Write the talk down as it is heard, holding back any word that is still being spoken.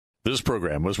This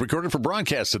program was recorded for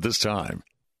broadcast at this time.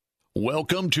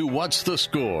 Welcome to What's the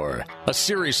Score, a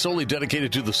series solely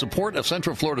dedicated to the support of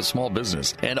Central Florida small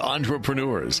business and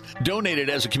entrepreneurs, donated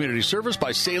as a community service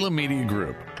by Salem Media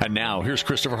Group. And now, here's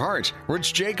Christopher Hart,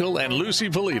 Rich Jekyll, and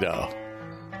Lucy Polito.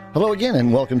 Hello again,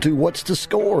 and welcome to What's the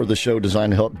Score, the show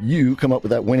designed to help you come up with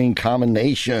that winning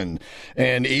combination.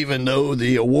 And even though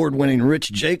the award-winning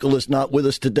Rich Jekyll is not with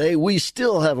us today, we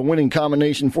still have a winning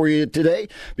combination for you today,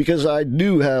 because I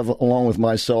do have, along with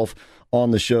myself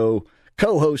on the show,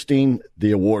 co-hosting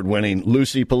the award-winning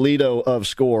Lucy Polito of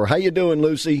Score. How you doing,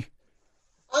 Lucy?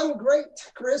 I'm great,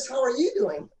 Chris. How are you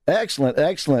doing? Excellent,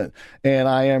 excellent. And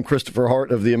I am Christopher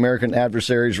Hart of the American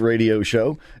Adversaries Radio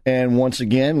Show. And once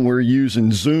again, we're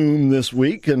using Zoom this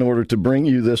week in order to bring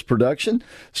you this production.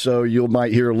 So you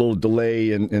might hear a little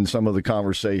delay in some of the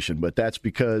conversation, but that's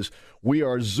because we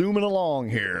are zooming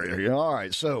along here. All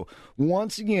right. So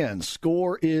once again,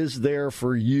 Score is there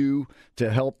for you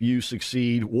to help you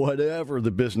succeed, whatever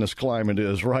the business climate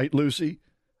is. Right, Lucy?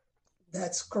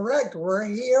 That's correct. We're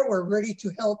here. We're ready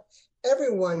to help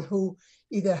everyone who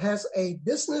either has a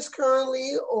business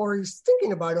currently or is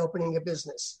thinking about opening a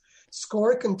business.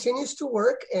 Score continues to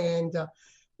work, and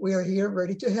we are here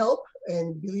ready to help.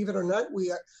 And believe it or not,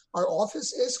 our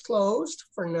office is closed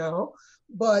for now,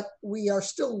 but we are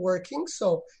still working.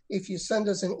 So if you send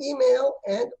us an email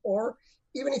or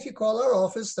even if you call our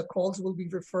office, the calls will be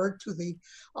referred to the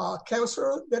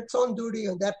counselor that's on duty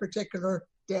on that particular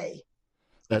day.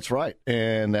 That's right.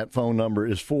 And that phone number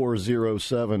is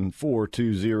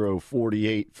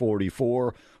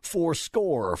 407-420-4844, for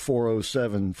SCORE,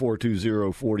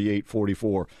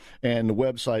 407-420-4844. And the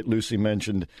website Lucy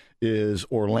mentioned is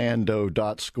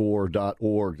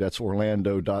orlando.score.org. That's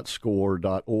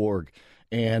orlando.score.org.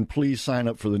 And please sign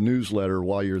up for the newsletter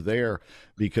while you're there,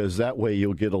 because that way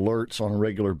you'll get alerts on a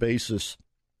regular basis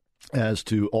as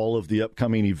to all of the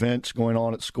upcoming events going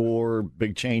on at Score,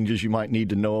 big changes you might need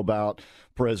to know about,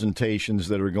 presentations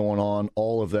that are going on,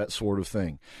 all of that sort of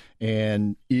thing.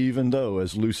 And even though,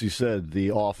 as Lucy said,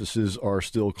 the offices are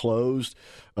still closed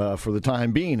for the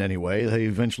time being anyway, they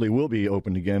eventually will be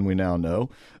opened again, we now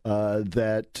know,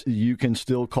 that you can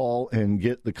still call and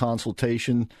get the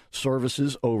consultation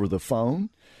services over the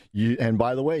phone. And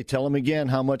by the way, tell them again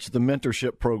how much the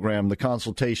mentorship program, the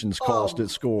consultations cost at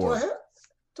Score.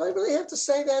 Do I really have to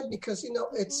say that? Because,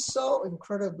 it's so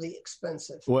incredibly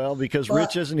expensive. Well, because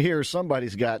Rich isn't here,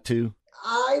 somebody's got to.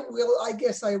 I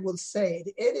guess I will say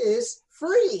it. It is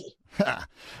free.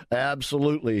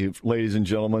 Absolutely, ladies and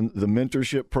gentlemen. The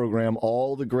mentorship program,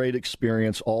 all the great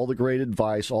experience, all the great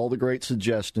advice, all the great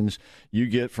suggestions you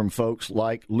get from folks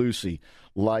like Lucy,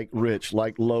 like Rich,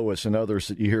 like Lois, and others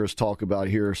that you hear us talk about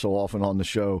here so often on the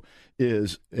show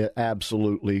is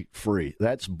absolutely free.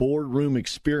 That's boardroom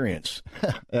experience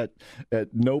at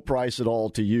no price at all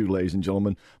to you, ladies and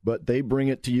gentlemen. But they bring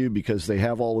it to you because they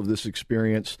have all of this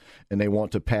experience and they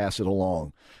want to pass it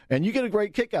along. And you get a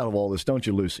great kick out of all this, don't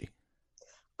you, Lucy?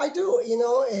 I do.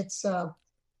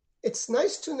 It's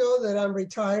nice to know that I'm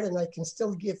retired and I can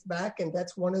still give back, and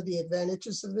that's one of the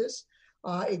advantages of this.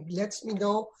 It lets me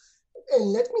know and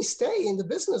let me stay in the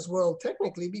business world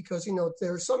technically, because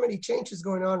there are so many changes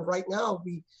going on right now.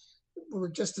 We were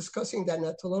just discussing that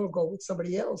not too long ago with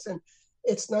somebody else, and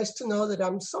it's nice to know that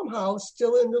I'm somehow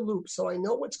still in the loop, so I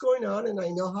know what's going on and I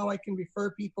know how I can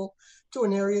refer people to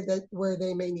an area where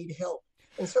they may need help.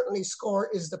 And certainly Score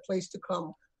is the place to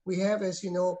come. We have, as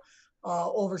you know,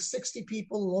 over 60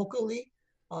 people locally,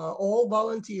 all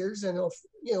volunteers, and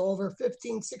over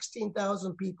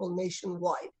 16,000 people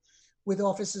nationwide, with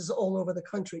offices all over the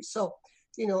country. So,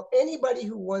 anybody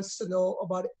who wants to know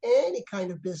about any kind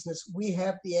of business, we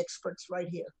have the experts right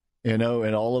here. And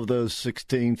all of those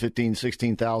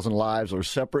 16,000 lives are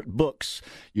separate books,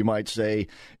 you might say,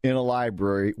 in a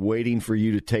library waiting for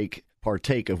you to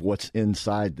partake of what's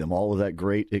inside them, all of that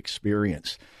great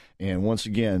experience. And once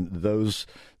again,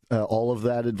 all of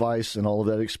that advice and all of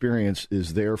that experience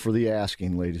is there for the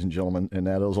asking, ladies and gentlemen, and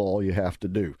that is all you have to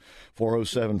do.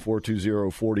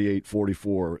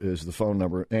 407-420-4844 is the phone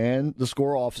number. And the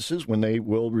Score offices, when they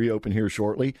will reopen here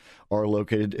shortly, are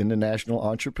located in the National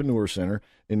Entrepreneur Center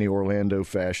in the Orlando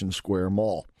Fashion Square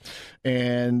Mall.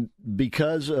 And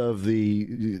because of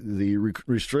the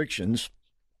restrictions,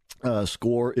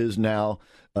 Score is now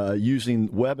using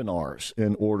webinars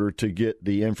in order to get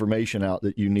the information out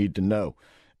that you need to know.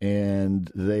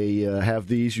 And they have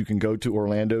these. You can go to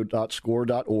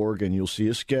orlando.score.org, and you'll see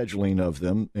a scheduling of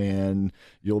them, and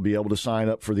you'll be able to sign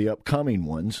up for the upcoming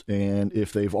ones. And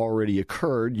if they've already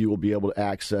occurred, you will be able to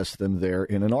access them there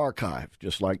in an archive,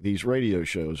 just like these radio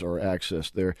shows are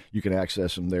accessed there. You can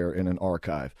access them there in an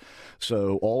archive.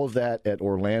 So all of that at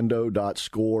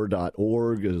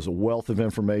orlando.score.org. There's a wealth of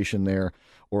information there.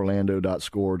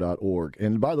 orlando.score.org.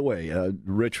 And by the way,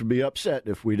 Rich would be upset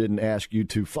if we didn't ask you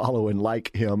to follow and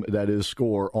like him. That is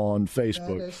Score on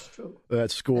Facebook. That is true.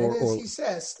 That's Score. And as he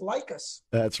says, like us.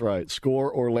 That's right.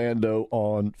 Score Orlando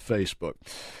on Facebook.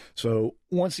 So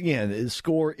once again,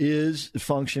 Score is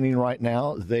functioning right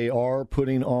now. They are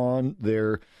putting on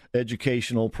their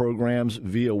educational programs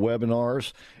via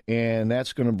webinars, and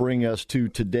that's going to bring us to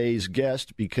today's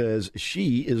guest, because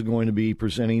she is going to be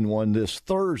presenting one this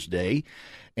Thursday.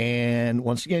 And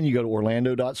once again, you go to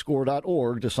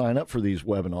orlando.score.org to sign up for these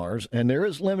webinars, and there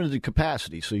is limited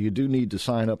capacity, so you do need to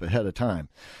sign up ahead of time.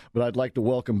 But I'd like to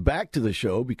welcome back to the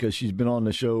show, because she's been on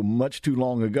the show much too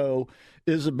long ago,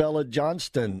 Isabella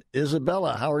Johnston.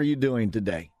 Isabella, how are you doing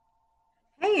today?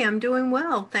 Hey, I'm doing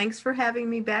well. Thanks for having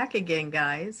me back again,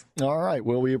 guys. All right.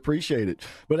 Well, we appreciate it.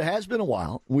 But it has been a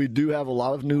while. We do have a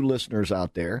lot of new listeners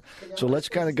out there. So let's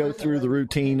kind of go through the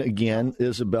routine again.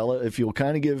 Isabella, if you'll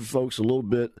kind of give folks a little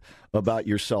bit about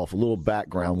yourself, a little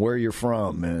background, where you're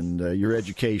from, and your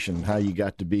education, how you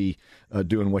got to be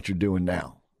doing what you're doing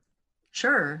now.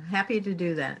 Sure. Happy to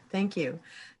do that. Thank you.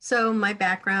 So my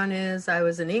background is I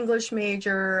was an English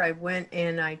major. I went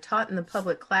and I taught in the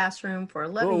public classroom for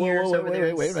 11 years over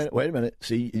there. Wait a minute.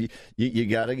 See, you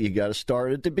gotta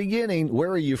start at the beginning. Where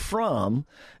are you from,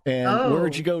 and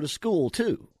where'd you go to school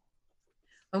to?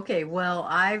 Okay. Well,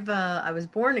 I was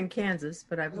born in Kansas,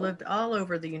 but I've lived all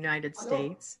over the United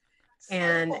States.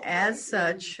 And as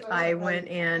such, I went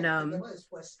and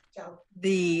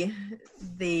the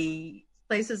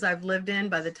places I've lived in,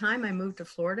 by the time I moved to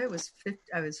Florida, I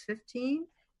was 15,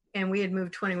 and we had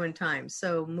moved 21 times.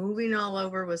 So moving all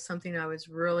over was something I was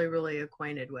really, really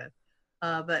acquainted with.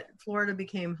 But Florida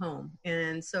became home.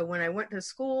 And so when I went to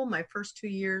school, my first 2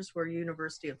 years were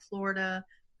University of Florida,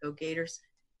 go Gators.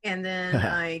 And then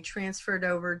I transferred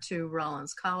over to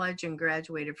Rollins College and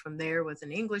graduated from there with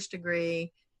an English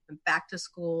degree, went back to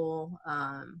school,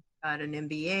 got an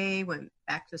MBA, went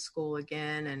back to school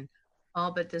again, and all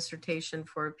but dissertation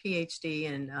for a PhD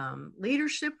in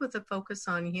leadership with a focus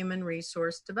on human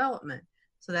resource development.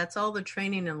 So that's all the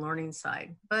training and learning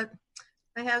side. But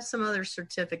I have some other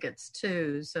certificates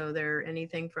too. So they're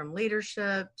anything from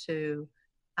leadership to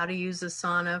how to use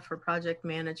Asana for project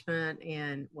management,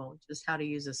 and just how to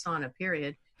use Asana,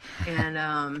 period.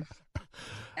 And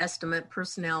estimate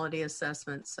personality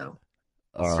assessment. So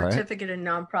certificate in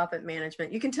nonprofit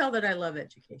management. You can tell that I love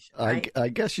education, right? I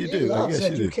guess you do. He loves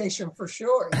education for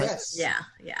sure. Yes. Yeah.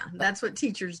 That's what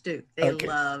teachers do. They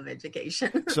love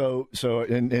education. So,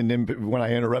 and then when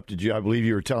I interrupted you, I believe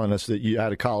you were telling us that you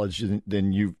out of college, and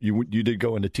then you did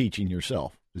go into teaching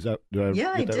yourself. Is that?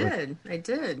 I did. I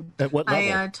did. At what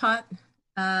level? I taught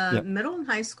middle and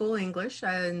high school English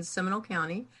in Seminole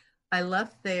County. I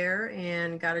left there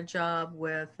and got a job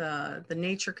with the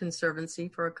Nature Conservancy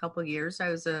for a couple of years. I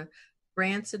was a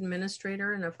grants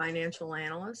administrator and a financial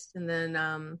analyst. And then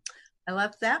I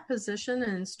left that position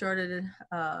and started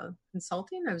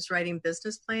consulting. I was writing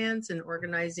business plans and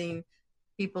organizing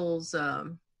people's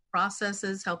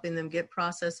processes, helping them get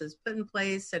processes put in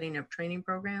place, setting up training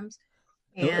programs.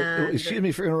 And excuse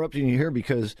me for interrupting you here,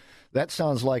 because that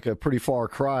sounds like a pretty far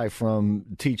cry from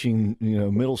teaching,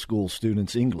 middle school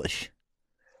students English.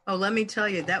 Oh, let me tell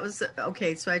you, that was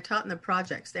okay. So I taught in the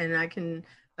projects, and I can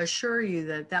assure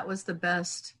you that was the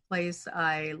best place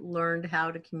I learned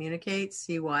how to communicate,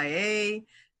 CYA,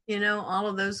 all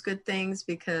of those good things,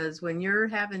 because when you're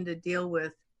having to deal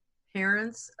with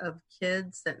parents of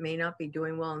kids that may not be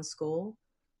doing well in school,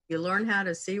 you learn how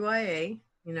to CYA.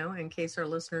 In case our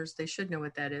listeners, they should know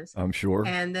what that is. I'm sure.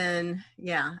 And then,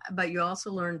 but you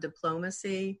also learn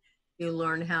diplomacy. You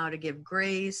learn how to give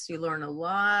grace. You learn a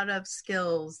lot of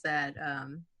skills that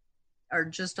are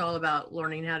just all about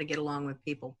learning how to get along with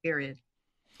people, period.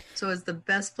 So it's the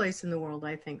best place in the world,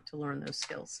 I think, to learn those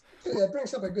skills. That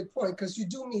brings up a good point, because you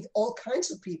do meet all kinds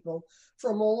of people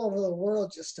from all over the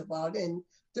world, just about, in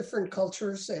different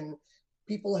cultures, and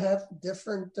people have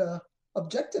different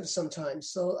objectives sometimes.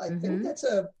 So I think that's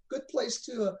a good place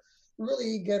to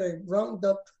really get a round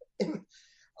up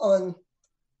on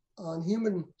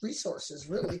human resources,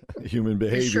 really. Human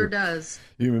behavior. It sure does.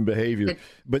 Human behavior.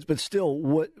 But still,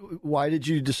 why did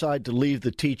you decide to leave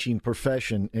the teaching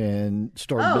profession and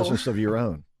start a business of your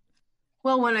own?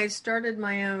 Well, when I started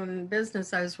my own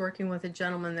business, I was working with a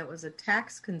gentleman that was a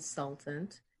tax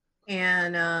consultant.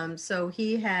 And so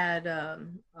he had a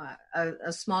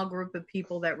small group of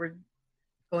people that were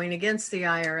going against the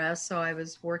IRS. So I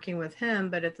was working with him.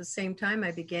 But at the same time,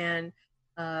 I began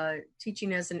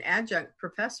teaching as an adjunct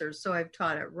professor. So I've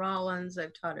taught at Rollins,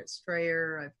 I've taught at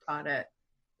Strayer, I've taught at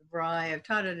DeVry, I've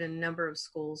taught at a number of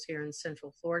schools here in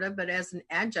Central Florida, but as an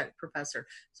adjunct professor.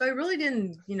 So I really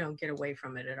didn't, get away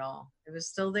from it at all. It was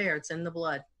still there. It's in the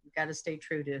blood. You got to stay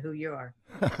true to who you are.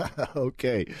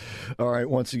 Okay. All right.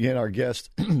 Once again, our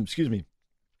guest, excuse me,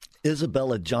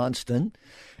 Isabella Johnston,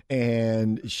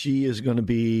 and she is going to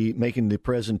be making the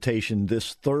presentation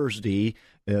this Thursday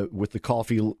with the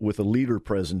Coffee with a Leader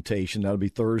presentation. That'll be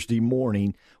Thursday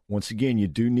morning. Once again, you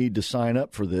do need to sign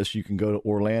up for this. You can go to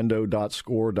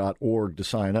orlando.score.org to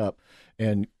sign up,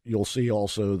 and you'll see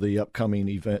also the upcoming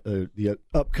event, the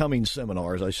upcoming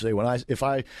seminars. I should say, if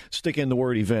I stick in the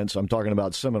word events, I'm talking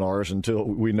about seminars until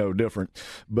we know different.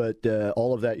 But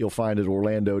all of that you'll find at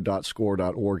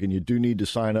orlando.score.org, and you do need to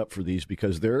sign up for these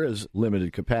because there is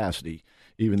limited capacity,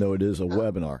 even though it is a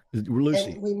webinar.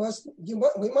 Lucy, and we must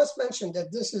mention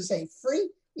that this is a free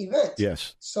event.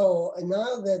 Yes. So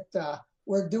now that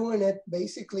we're doing it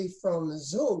basically from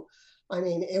Zoom, I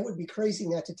mean, it would be crazy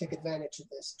not to take advantage of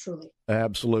this, truly.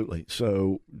 Absolutely.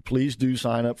 So please do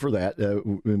sign up for that.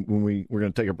 We're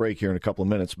going to take a break here in a couple of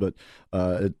minutes, but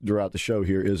throughout the show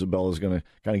here, Isabella is going to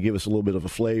kind of give us a little bit of a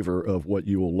flavor of what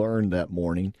you will learn that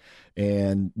morning.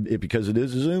 And because it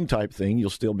is a Zoom type thing, you'll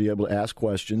still be able to ask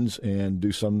questions and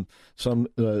do some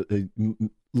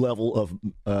level of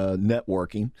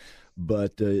networking.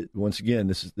 But once again,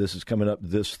 this is coming up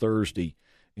this Thursday.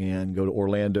 And go to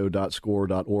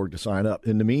orlando.score.org to sign up.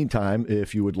 In the meantime,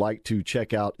 if you would like to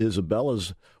check out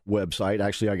Isabella's website,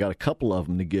 actually, I got a couple of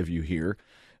them to give you here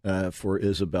for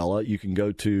Isabella. You can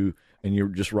go to, and you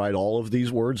just write all of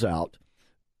these words out,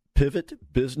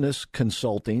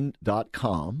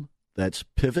 pivotbusinessconsulting.com. That's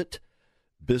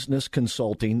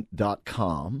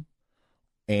pivotbusinessconsulting.com.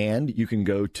 And you can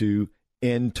go to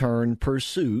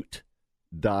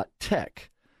internpursuit.tech.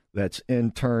 That's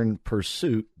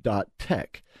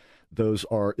internpursuit.tech. Those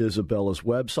are Isabella's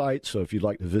websites, so if you'd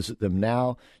like to visit them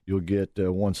now, you'll get,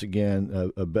 once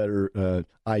again, a better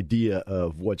idea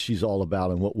of what she's all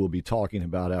about and what we'll be talking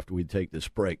about after we take this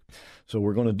break. So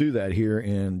we're going to do that here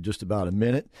in just about a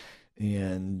minute.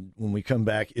 And when we come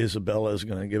back, Isabella is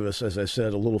going to give us, as I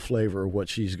said, a little flavor of what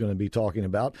she's going to be talking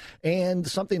about and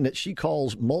something that she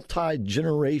calls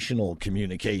multi-generational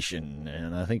communication.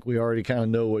 And I think we already kind of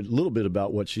know a little bit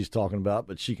about what she's talking about,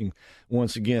 but she can,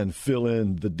 once again, fill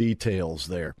in the details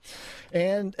there.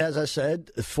 And as I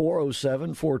said,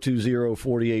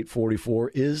 407-420-4844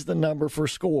 is the number for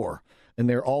SCORE. And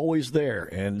they're always there,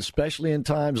 and especially in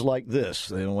times like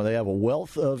this, when they have a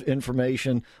wealth of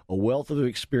information, a wealth of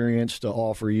experience to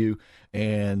offer you,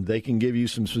 and they can give you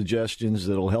some suggestions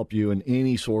that will help you in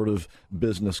any sort of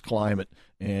business climate,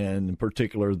 and in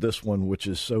particular this one, which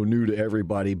is so new to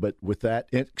everybody. But with that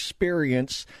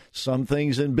experience, some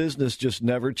things in business just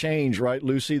never change, right,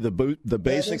 Lucy? The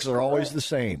basics are always the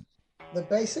same. The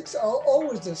basics are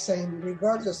always the same,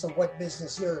 regardless of what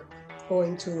business you're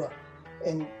going to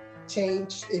and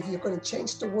change. If you're going to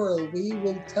change the world, we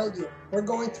will tell you. We're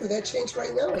going through that change right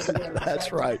now.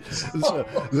 That's right. So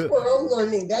we're all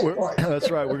learning that part.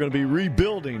 That's right. We're going to be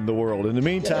rebuilding the world. In the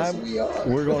meantime, yes, we are.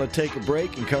 We're going to take a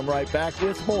break and come right back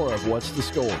with more of What's the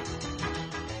Score?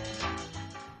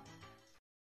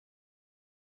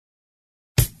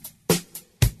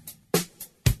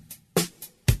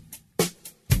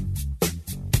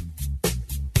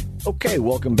 Okay,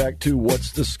 welcome back to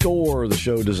What's the Score, the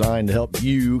show designed to help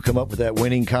you come up with that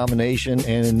winning combination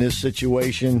and in this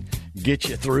situation, get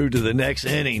you through to the next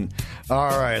inning.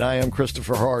 All right, I am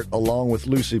Christopher Hart along with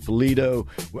Lucy Polito.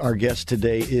 Our guest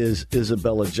today is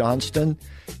Isabella Johnston,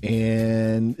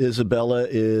 and Isabella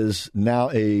is now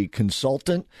a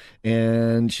consultant,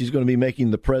 and she's going to be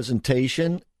making the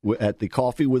presentation at the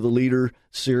Coffee with a Leader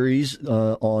series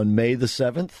on May the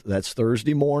 7th. That's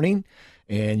Thursday morning.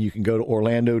 And you can go to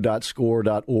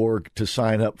orlando.score.org to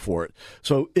sign up for it.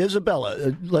 So,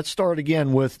 Isabella, let's start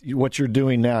again with what you're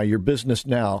doing now, your business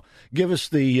now. Give us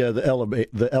the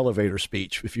elevator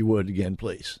speech, if you would, again,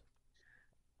 please.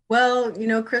 Well,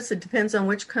 Chris, it depends on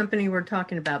which company we're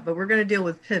talking about, but we're going to deal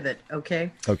with Pivot,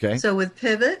 okay? Okay. So with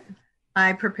Pivot,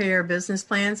 I prepare business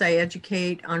plans. I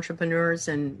educate entrepreneurs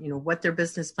and, what their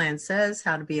business plan says,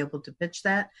 how to be able to pitch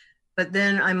that. But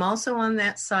then I'm also on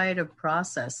that side of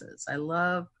processes. I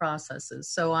love processes.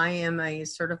 So I am a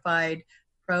certified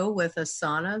pro with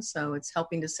Asana. So it's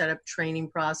helping to set up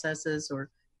training processes or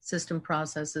system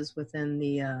processes within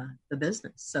the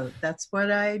business. So that's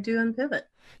what I do in Pivot.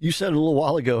 You said a little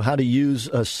while ago how to use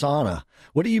Asana.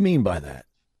 What do you mean by that?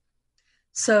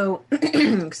 So,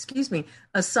 excuse me,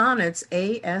 Asana, it's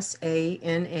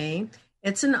ASANA.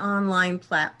 It's an online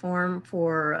platform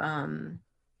for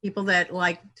people that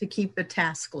like to keep a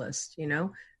task list, you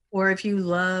know, or if you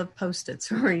love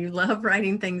Post-its or you love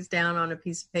writing things down on a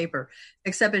piece of paper,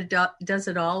 except it does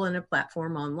it all in a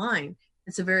platform online.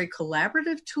 It's a very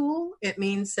collaborative tool. It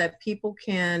means that people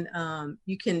can,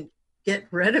 you can get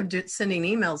rid of sending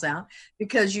emails out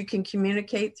because you can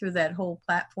communicate through that whole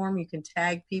platform. You can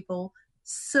tag people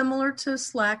similar to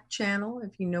Slack channel,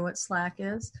 if you know what Slack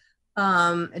is.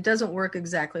 It doesn't work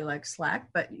exactly like Slack,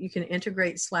 but you can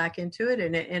integrate Slack into it,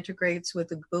 and it integrates with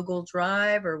the Google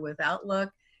Drive or with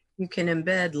Outlook. You can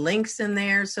embed links in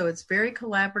there. So it's very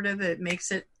collaborative. It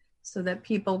makes it so that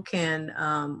people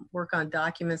can work on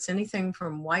documents, anything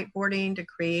from whiteboarding to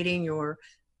creating your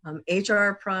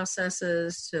HR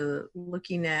processes to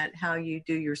looking at how you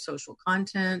do your social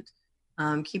content,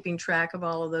 keeping track of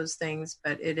all of those things.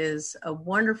 But it is a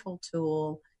wonderful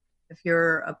tool if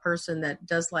you're a person that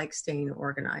does like staying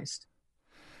organized.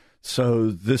 So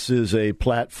this is a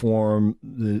platform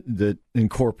that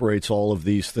incorporates all of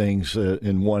these things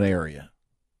in one area.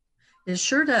 It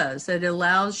sure does. It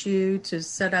allows you to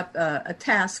set up a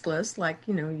task list like,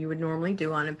 you know, you would normally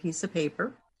do on a piece of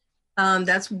paper.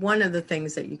 That's one of the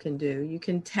things that you can do. You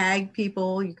can tag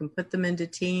people, you can put them into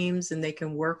teams, and they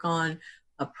can work on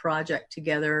a project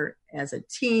together as a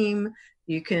team.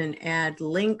 You can add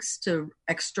links to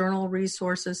external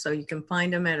resources so you can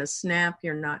find them at a snap.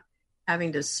 You're not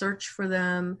having to search for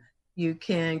them. You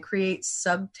can create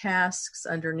subtasks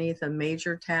underneath a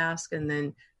major task and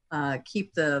then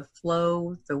keep the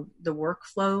flow, the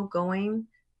workflow going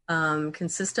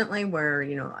consistently, where,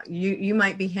 you know, you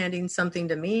might be handing something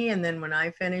to me, and then when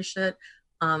I finish it,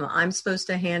 I'm supposed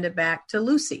to hand it back to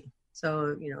Lucy.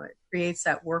 So, you know, it creates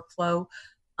that workflow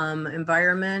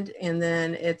environment, and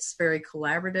then it's very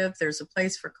collaborative. There's a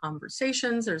place for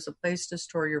conversations. There's a place to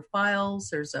store your files.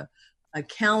 There's a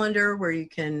calendar where you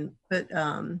can put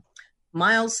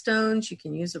milestones. You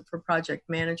can use it for project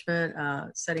management,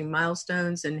 setting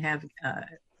milestones, and have a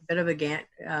bit of a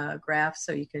Gantt graph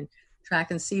so you can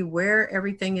track and see where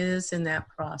everything is in that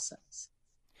process.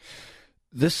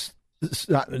 This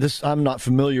I'm not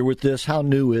familiar with this. How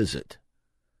new is it?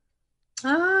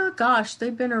 Gosh,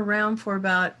 they've been around for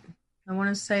about, I want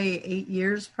to say 8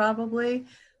 years probably.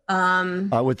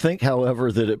 I would think, however,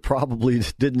 that it probably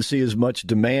didn't see as much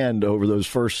demand over those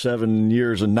first 7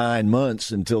 years and 9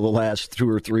 months until the last 2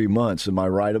 or 3 months. Am I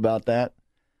right about that?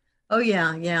 Oh,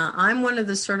 yeah. I'm one of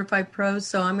the certified pros,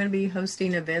 so I'm going to be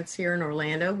hosting events here in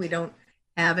Orlando. We don't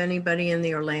have anybody in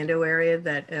the Orlando area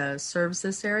that serves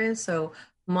this area, so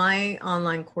my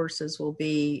online courses will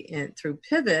be through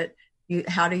Pivot,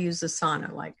 how to use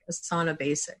Asana, like Asana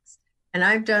Basics. And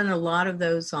I've done a lot of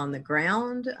those on the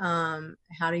ground,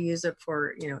 how to use it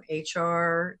for, you know,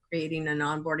 HR, creating an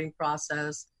onboarding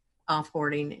process,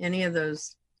 offboarding, any of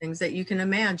those things that you can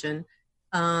imagine.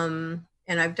 And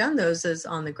I've done those as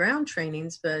on the ground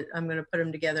trainings, but I'm going to put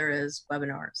them together as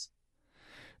webinars.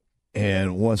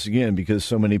 And once again, because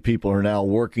so many people are now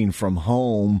working from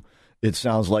home, it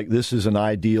sounds like this is an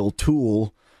ideal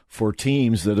tool for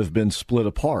teams that have been split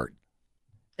apart.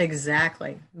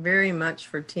 Exactly. Very much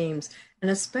for teams,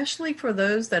 and especially for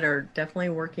those that are definitely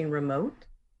working remote.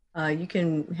 You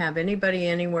can have anybody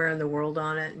anywhere in the world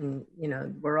on it, and, you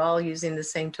know, we're all using the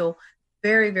same tool.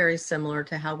 Very, very similar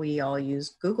to how we all use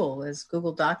Google as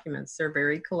Google Documents. They're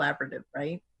very collaborative,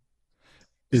 right?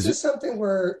 Is this something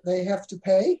where they have to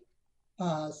pay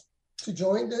to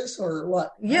join this, or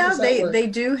what? Yeah, they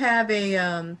do have they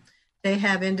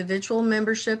have individual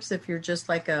memberships. If you're just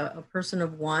like a person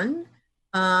of one,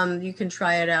 you can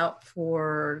try it out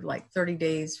for like 30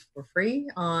 days for free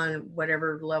on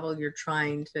whatever level you're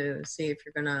trying to see if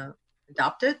you're going to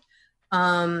adopt it.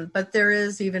 But there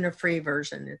is even a free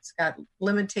version. It's got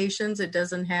limitations. It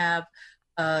doesn't have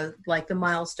like the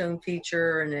milestone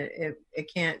feature, and it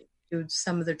can't do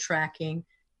some of the tracking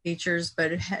features,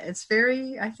 but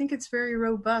I think it's very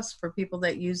robust for people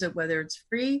that use it, whether it's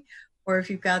free or if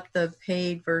you've got the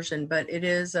paid version. But it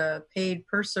is a paid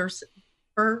per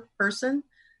person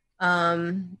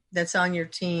that's on your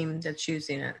team that's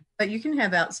using it. But you can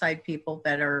have outside people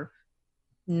that are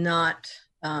not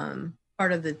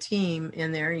part of the team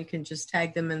in there. You can just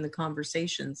tag them in the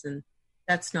conversations, and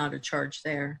that's not a charge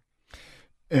there.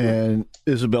 And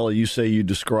Isabella, you say you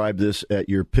describe this at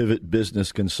your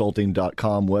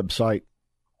pivotbusinessconsulting.com website?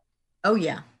 Oh,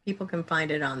 yeah. people can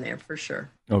find it on there for sure.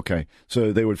 Okay.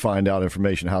 So they would find out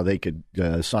information how they could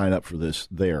sign up for this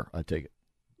there, I take it.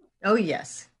 Oh,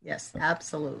 yes. Yes,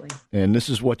 absolutely. And this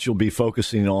is what you'll be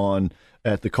focusing on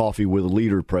at the Coffee with a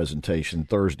Leader presentation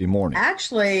Thursday morning.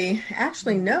 Actually,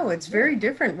 no, it's very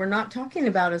different. We're not talking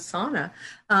about Asana.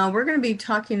 We're going to be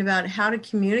talking about how to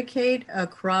communicate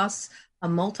across a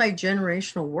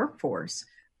multi-generational workforce.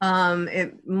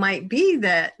 It might be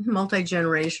that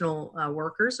multi-generational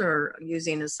workers are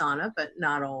using Asana, but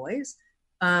not always.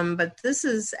 But this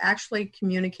is actually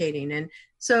communicating. And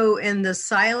so in the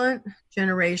silent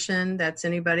generation, that's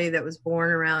anybody that was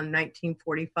born around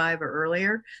 1945 or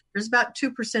earlier, there's about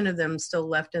 2% of them still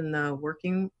left in the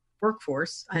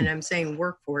workforce. And I'm saying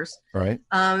workforce. Right.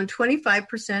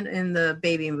 25% in the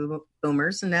baby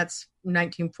boomers, and that's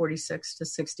 1946 to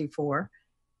 64.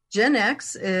 Gen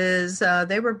X is,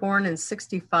 they were born in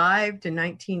 65 to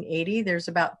 1980. There's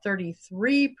about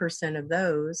 33% of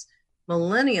those.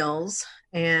 Millennials,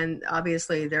 and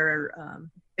obviously they're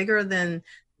bigger than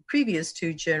the previous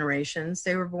two generations.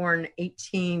 They were born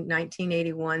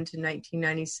 1981 to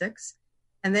 1996.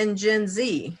 And then Gen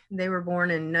Z, they were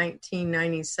born in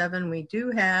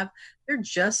 1997. They're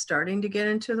just starting to get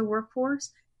into the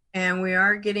workforce. And we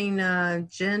are getting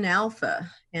Gen Alpha,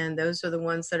 and those are the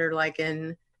ones that are like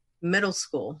in middle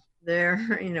school. They're,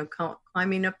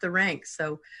 climbing up the ranks.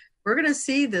 So we're going to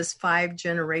see this 5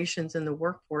 generations in the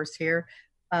workforce here.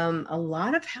 A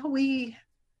lot of how we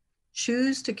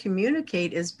choose to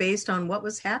communicate is based on what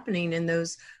was happening in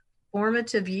those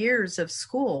formative years of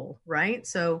school, right?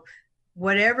 So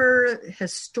whatever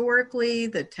historically,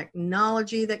 the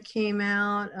technology that came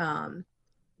out,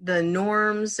 the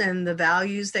norms and the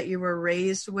values that you were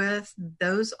raised with,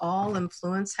 those all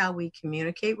influence how we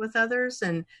communicate with others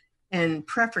and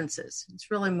preferences.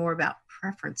 It's really more about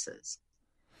preferences.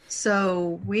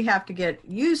 So we have to get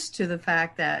used to the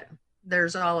fact that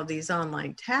there's all of these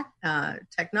online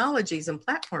technologies and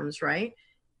platforms, right?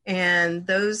 And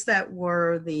those that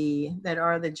are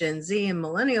the Gen Z and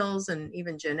millennials and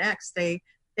even Gen X, they've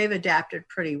adapted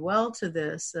pretty well to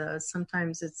this.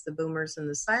 Sometimes it's the boomers and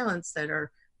the silents that are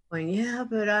going, yeah,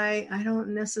 but I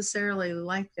don't necessarily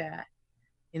like that,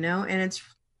 and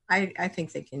I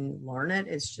think they can learn it.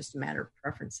 It's just a matter of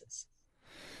preferences.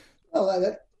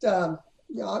 Well,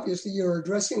 obviously you're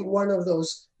addressing one of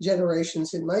those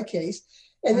generations in my case,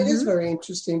 and it is very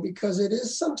interesting because it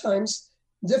is sometimes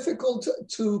difficult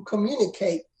to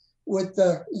communicate with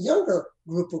the younger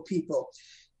group of people.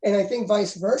 And I think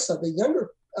vice versa, the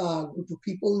younger group of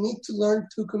people need to learn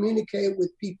to communicate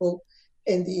with people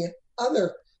in the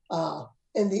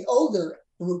older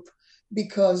group,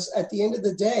 because at the end of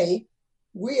the day,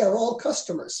 we are all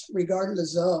customers,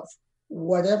 regardless of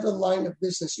whatever line of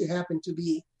business you happen to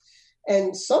be.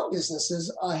 And some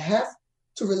businesses have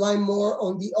to rely more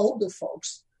on the older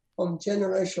folks, on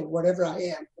generation, whatever I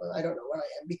am. Well, I don't know what I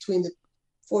am, between the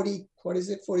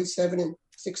 47 and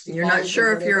 65. You're not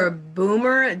sure if you're a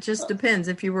boomer? It just depends.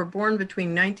 If you were born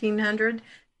between 1900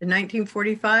 and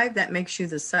 1945, that makes you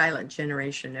the silent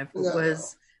generation. If it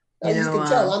was... You can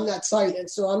tell I'm not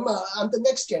silent, so I'm the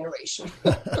next generation.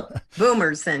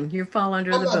 Boomers, then. You fall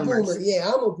under the boomers. I'm a boomer.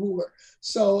 Yeah, I'm a boomer.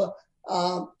 So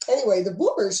anyway, the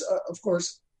boomers, of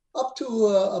course, up to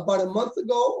about a month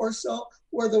ago or so,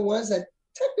 were the ones that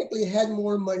technically had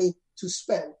more money to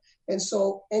spend. And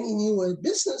so any new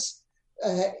business,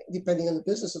 depending on the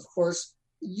business, of course,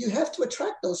 you have to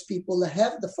attract those people that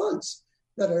have the funds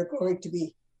that are going to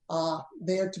be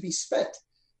there to be spent.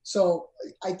 So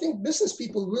I think business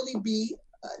people really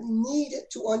need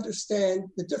to understand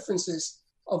the differences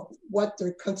of what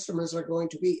their customers are going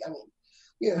to be. I mean,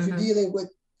 if you're dealing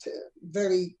with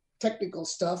very technical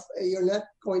stuff, you're not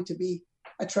going to be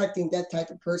attracting that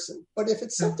type of person. But if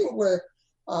it's something where,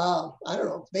 I don't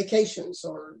know, vacations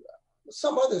or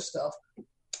some other stuff,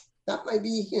 that might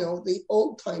be, the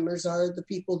old timers are the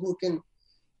people who can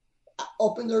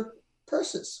open their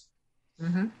purses.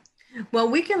 Mm-hmm. Well,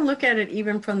 we can look at it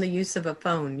even from the use of a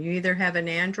phone. You either have an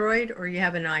Android or you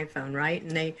have an iPhone, right?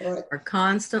 And they are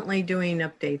constantly doing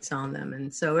updates on them.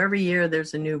 And so every year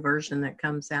there's a new version that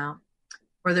comes out,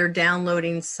 or they're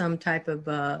downloading some type of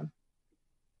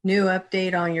new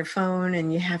update on your phone,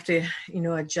 and you have to,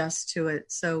 adjust to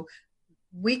it. So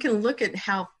we can look at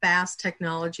how fast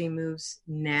technology moves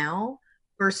now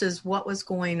versus what was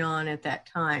going on at that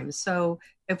time. So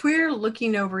if we're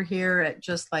looking over here at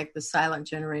just like the silent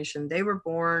generation, they were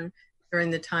born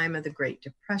during the time of the Great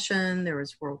Depression. There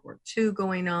was World War II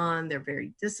going on. They're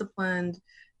very disciplined.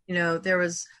 There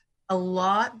was a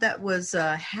lot that was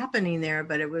happening there,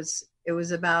 but it was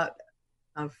about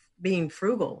being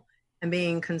frugal and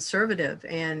being conservative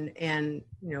and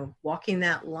walking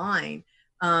that line.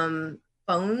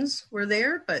 Phones were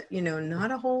there, but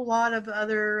not a whole lot of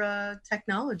other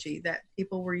technology that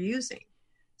people were using.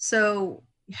 So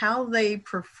how they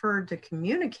preferred to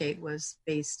communicate was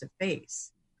face to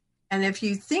face. And if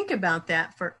you think about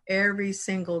that for every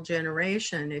single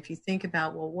generation, if you think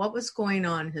about, well, what was going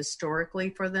on historically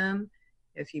for them,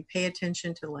 if you pay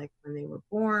attention to like when they were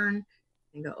born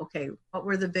and go, okay, what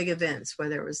were the big events,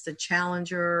 whether it was the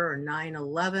Challenger or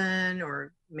 9/11,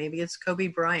 or maybe it's Kobe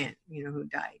Bryant, who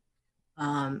died.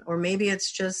 Or maybe it's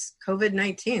just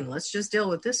COVID-19. Let's just deal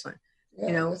with this one.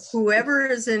 Yeah, whoever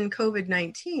is in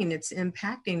COVID-19, it's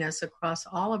impacting us across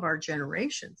all of our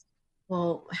generations.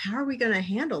 Well, how are we going to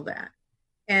handle that?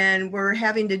 And we're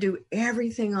having to do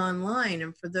everything online.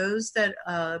 And for those that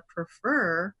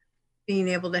prefer being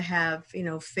able to have,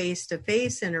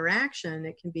 face-to-face interaction,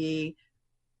 it can be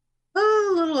a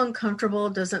little uncomfortable.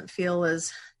 It doesn't feel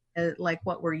as like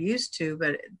what we're used to,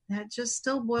 but that just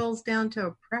still boils down to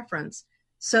a preference.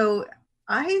 So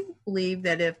I believe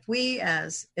that if we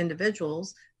as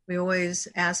individuals, we always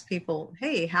ask people,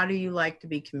 hey, how do you like to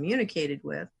be communicated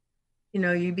with?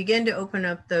 You begin to open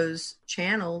up those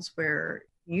channels where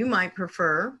you might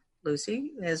prefer,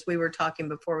 Lucy, as we were talking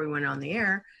before we went on the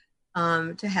air,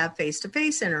 to have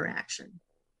face-to-face interaction.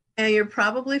 And you're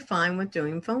probably fine with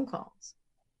doing phone calls.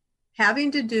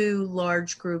 Having to do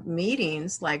large group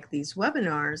meetings like these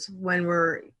webinars, when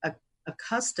we're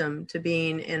accustomed to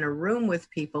being in a room with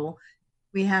people,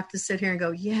 we have to sit here and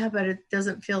go, yeah, but it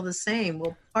doesn't feel the same.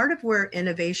 Well, part of where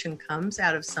innovation comes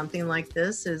out of something like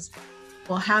this is,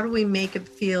 well, how do we make it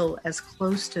feel as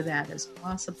close to that as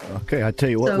possible? Okay, I tell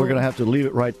you what, we're going to have to leave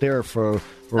it right there for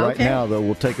right now, though.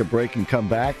 We'll take a break and come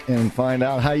back and find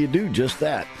out how you do just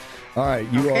that. All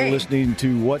right, you are listening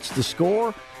to What's the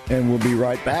Score? And we'll be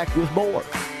right back with more.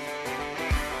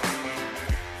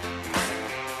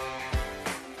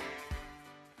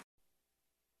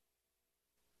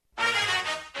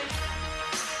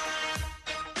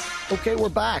 Okay, we're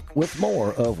back with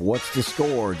more of What's the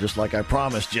Score, just like I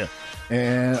promised you.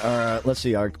 And let's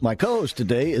see, my co-host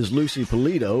today is Lucy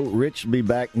Polito. Rich will be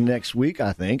back next week,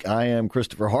 I think. I am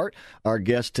Christopher Hart. Our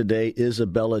guest today,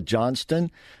 Isabella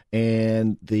Johnston.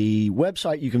 And the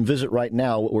website you can visit right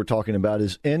now, what we're talking about,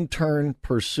 is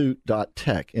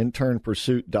internpursuit.tech,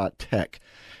 internpursuit.tech.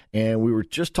 And we were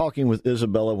just talking with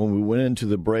Isabella when we went into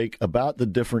the break about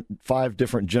the 5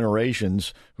 different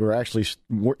generations who are actually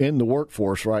in the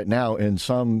workforce right now in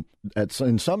some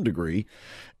degree,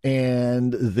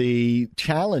 and the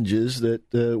challenges that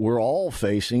we're all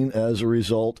facing as a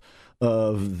result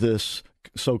of this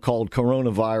so-called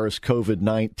coronavirus,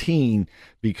 COVID-19,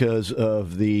 because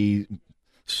of the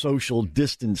social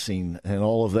distancing and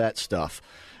all of that stuff.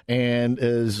 And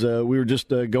as we were just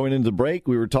going into the break,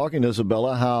 we were talking to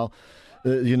Isabella how,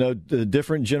 the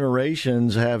different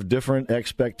generations have different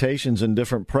expectations and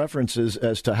different preferences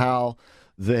as to how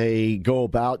they go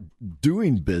about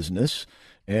doing business.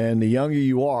 And the younger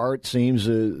you are, it seems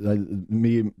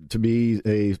me to be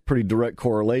a pretty direct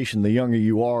correlation. The younger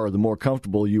you are, the more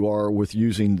comfortable you are with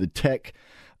using the tech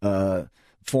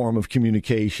form of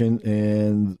communication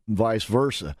and vice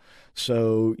versa.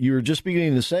 So you were just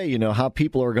beginning to say, how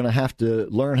people are going to have to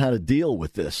learn how to deal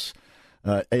with this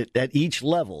at each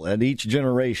level, at each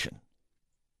generation.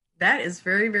 That is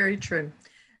very, very true.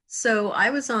 So I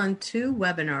was on 2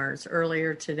 webinars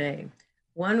earlier today.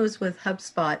 One was with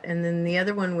HubSpot, and then the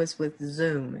other one was with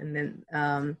Zoom. And then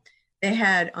they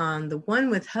had on the one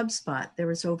with HubSpot, there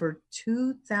was over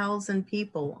 2,000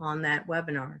 people on that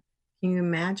webinar. Can you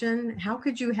imagine? How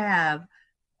could you have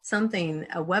a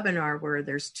webinar where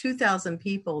there's 2,000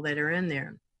 people that are in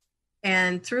there?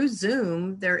 And through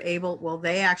Zoom,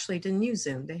 they actually didn't use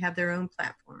Zoom. They have their own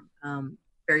platform,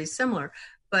 very similar.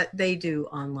 But they do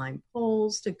online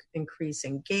polls to increase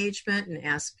engagement and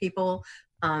ask people.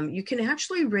 You can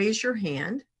actually raise your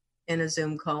hand in a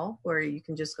Zoom call where you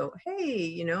can just go,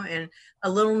 hey, and a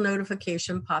little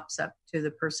notification pops up to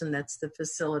the person that's the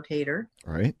facilitator.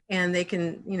 Right. And they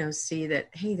can, see that,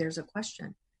 hey, there's a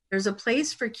question. There's a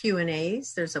place for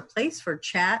Q&As. There's a place for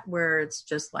chat where it's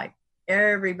just like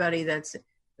everybody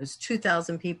there's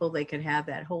 2,000 people, they could have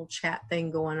that whole chat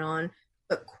thing going on.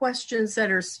 But questions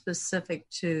that are specific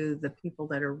to the people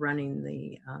that are running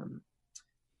the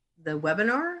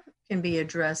webinar can be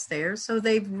addressed there. So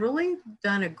they've really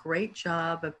done a great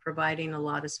job of providing a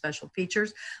lot of special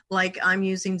features. Like I'm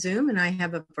using Zoom and I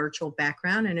have a virtual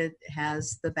background and it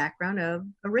has the background of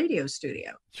a radio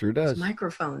studio. Sure does. There's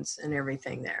microphones and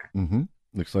everything there. Mm-hmm.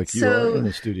 Looks like you are in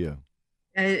the studio.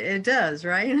 It does,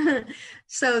 right?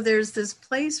 So there's this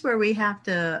place where we have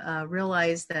to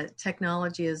realize that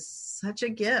technology is such a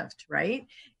gift, right?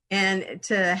 And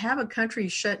to have a country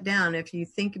shut down, if you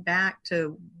think back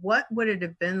to what would it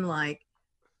have been like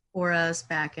for us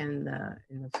back in the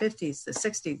 50s, the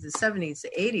 60s, the 70s,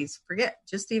 the 80s, forget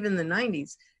just even the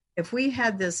 90s. If we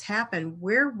had this happen,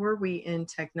 where were we in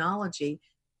technology?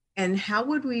 And how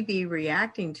would we be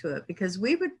reacting to it? Because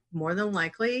we would more than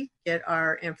likely get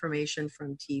our information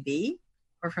from TV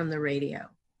or from the radio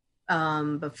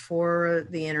before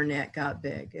the internet got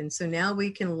big. And so now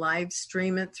we can live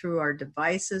stream it through our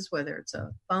devices, whether it's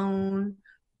a phone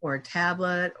or a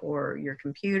tablet or your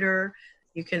computer.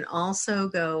 You can also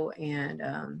go and,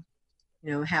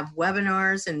 have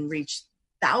webinars and reach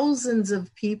thousands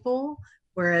of people,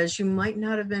 whereas you might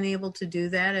not have been able to do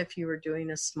that if you were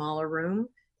doing a smaller room.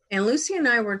 And Lucy and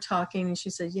I were talking, and she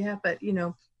said, yeah, but,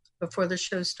 before the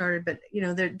show started, but,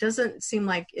 there doesn't seem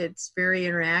like it's very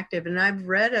interactive. And I've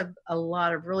read a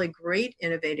lot of really great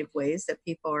innovative ways that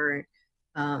people are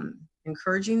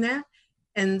encouraging that.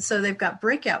 And so they've got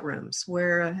breakout rooms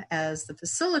where, as the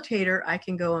facilitator, I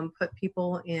can go and put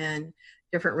people in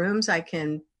different rooms. I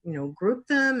can, group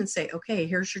them and say, okay,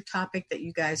 here's your topic that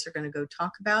you guys are going to go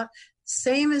talk about.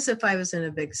 Same as if I was in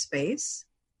a big space.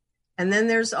 And then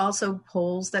there's also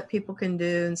polls that people can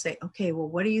do and say, okay, well,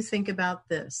 what do you think about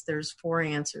this? There's 4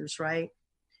 answers, right?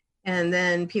 And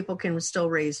then people can still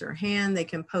raise their hand. They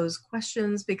can pose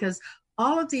questions, because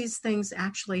all of these things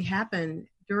actually happen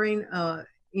during, an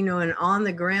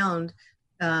on-the-ground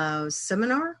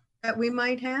seminar that we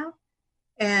might have.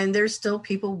 And there's still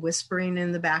people whispering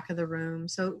in the back of the room.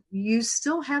 So you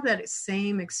still have that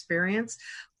same experience.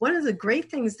 One of the great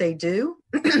things they do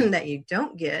that you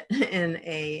don't get in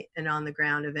an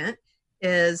on-the-ground event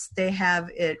is they have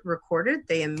it recorded.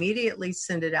 They immediately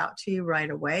send it out to you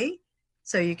right away.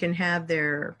 So you can have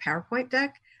their PowerPoint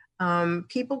deck.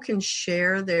 People can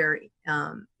share their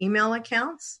email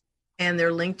accounts and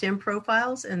their LinkedIn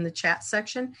profiles in the chat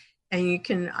section.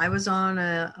 And I was on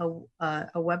a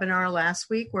webinar last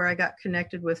week where I got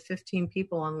connected with 15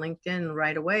 people on LinkedIn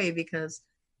right away, because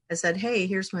I said, hey,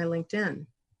 here's my LinkedIn,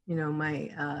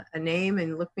 my a name,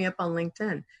 and look me up on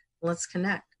LinkedIn. Let's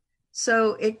connect.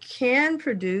 So it can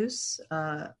produce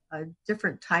a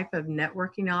different type of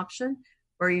networking option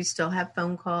where you still have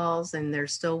phone calls and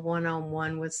there's still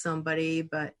one-on-one with somebody,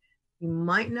 but you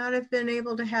might not have been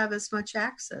able to have as much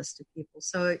access to people.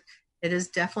 So it is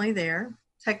definitely there.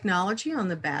 Technology on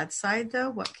the bad side,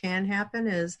 though, what can happen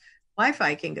is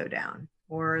Wi-Fi can go down,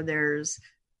 or there's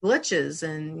glitches,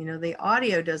 and the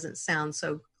audio doesn't sound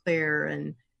so clear,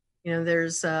 and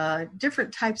there's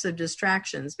different types of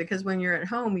distractions, because when you're at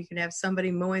home you can have somebody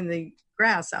mowing the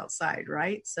grass outside,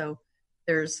 right? So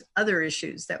there's other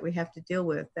issues that we have to deal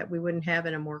with that we wouldn't have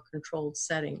in a more controlled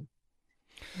setting.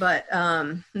 But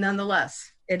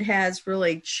nonetheless, it has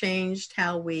really changed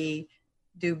how we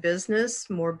do business.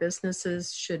 More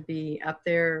businesses should be up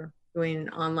there doing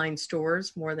online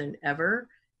stores more than ever.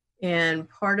 And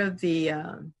part of the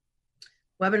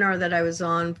webinar that I was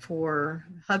on for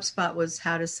HubSpot was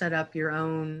how to set up your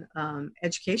own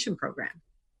education program.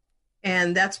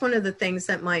 And that's one of the things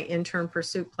that my Intern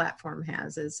Pursuit platform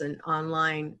has, is an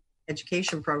online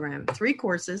education program, 3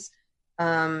 courses.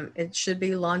 It should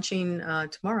be launching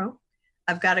tomorrow.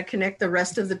 I've got to connect the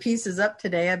rest of the pieces up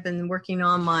today. I've been working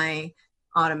on my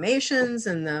automations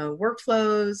and the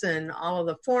workflows and all of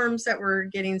the forms that we're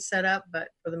getting set up, but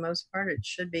for the most part, it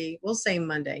should be, we'll say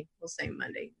Monday.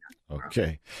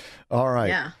 Okay. All right.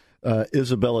 Yeah.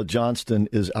 Isabella Johnston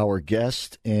is our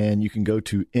guest, and you can go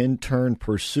to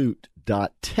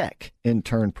internpursuit.tech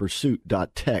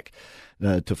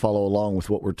to follow along with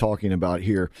what we're talking about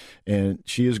here. And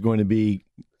she is going to be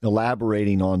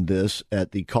elaborating on this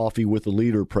at the Coffee with a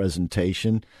Leader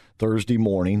presentation Thursday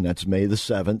morning. That's May the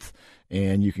 7th.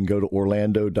 And you can go to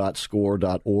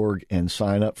orlando.score.org and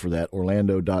sign up for that,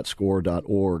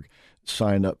 orlando.score.org.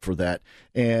 Sign up for that.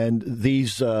 And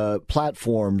these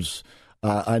platforms,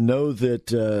 I know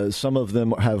that some of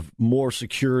them have more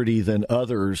security than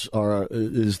others.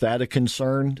 Is that a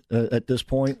concern at this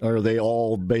point? Or are they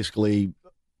all basically,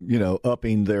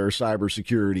 upping their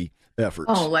cybersecurity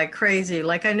efforts? Oh, like crazy.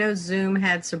 Like, I know Zoom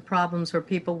had some problems where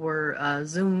people were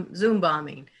Zoom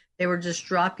bombing. They were just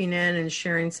dropping in and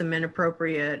sharing some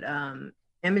inappropriate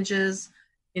images,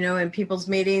 in people's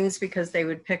meetings, because they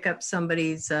would pick up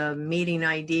somebody's meeting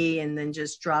ID and then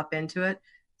just drop into it.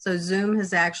 So Zoom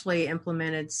has actually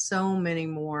implemented so many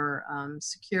more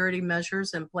security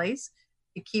measures in place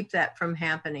to keep that from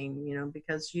happening,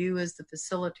 because you as the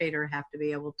facilitator have to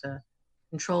be able to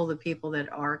control the people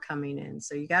that are coming in.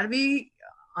 So you got to be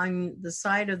on the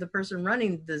side of the person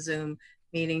running the Zoom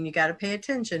meeting, you got to pay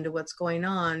attention to what's going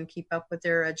on, keep up with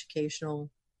their educational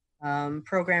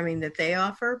programming that they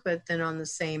offer. But then on the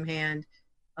same hand,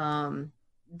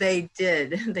 they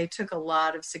took a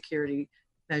lot of security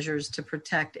measures to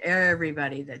protect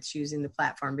everybody that's using the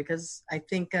platform, because I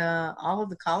think all of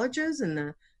the colleges and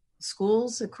the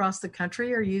schools across the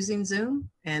country are using Zoom,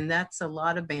 and that's a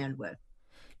lot of bandwidth.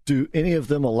 Do any of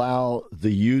them allow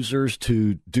the users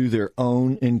to do their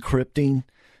own encrypting?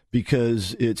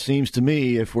 Because it seems to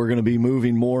me, if we're going to be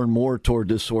moving more and more toward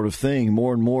this sort of thing,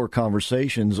 more and more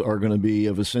conversations are going to be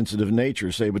of a sensitive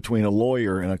nature, say between a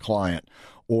lawyer and a client,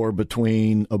 or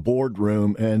between a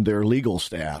boardroom and their legal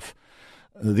staff.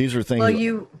 These are things.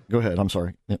 Well, go ahead. I'm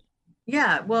sorry.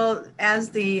 Yeah. Well, as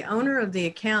the owner of the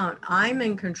account, I'm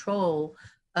in control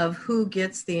of who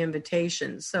gets the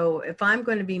invitation. So if I'm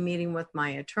going to be meeting with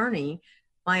my attorney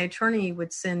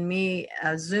would send me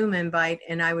a Zoom invite,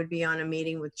 and I would be on a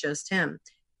meeting with just him.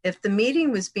 If the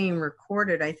meeting was being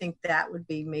recorded, I think that would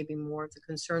be maybe more of the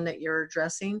concern that you're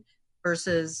addressing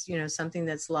versus, something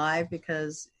that's live.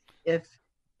 Because if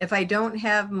I don't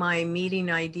have my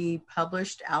meeting ID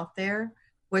published out there,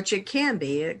 which it can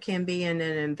be in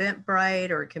an Eventbrite,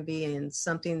 or it can be in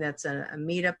something that's a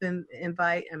meetup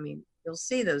invite. I mean, you'll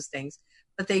see those things,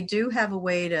 but they do have a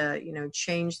way to,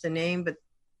 change the name, but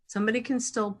somebody can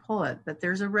still pull it. But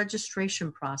there's a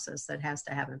registration process that has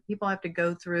to happen. People have to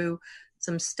go through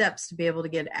some steps to be able to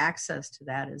get access to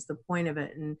that, is the point of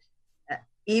it. And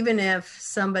even if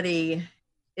somebody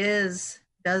does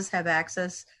have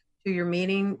access to your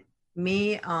meeting,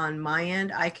 me on my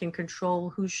end, I can control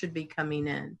who should be coming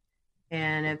in.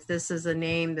 And if this is a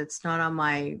name that's not on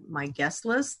my guest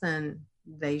list, then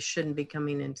they shouldn't be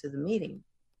coming into the meeting.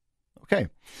 Okay.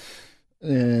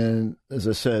 And as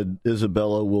I said,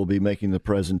 Isabella will be making the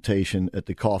presentation at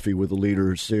the Coffee with a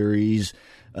Leader series,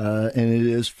 and it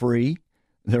is free.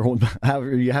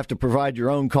 You have to provide your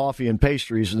own coffee and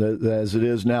pastries as it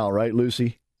is now, right,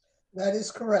 Lucy? That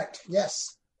is correct.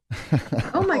 Yes.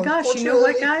 Oh my gosh! You know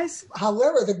what, guys?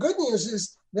 However, the good news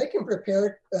is they can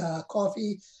prepare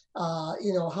coffee,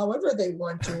 however they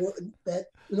want to. That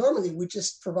normally we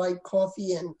just provide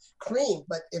coffee and cream,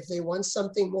 but if they want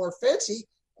something more fancy,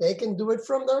 they can do it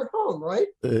from their home, right?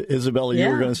 Isabella, you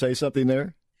were going to say something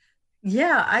there?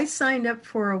 Yeah, I signed up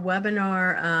for a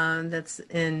webinar that's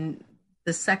in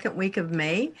the second week of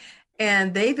May,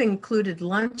 and they've included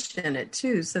lunch in it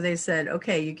too. So they said,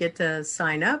 okay, you get to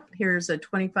sign up. Here's a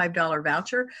 $25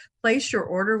 voucher. Place your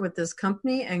order with this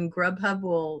company, and Grubhub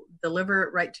will deliver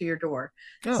it right to your door.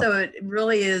 Oh. So it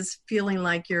really is feeling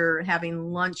like you're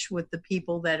having lunch with the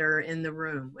people that are in the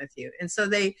room with you. And so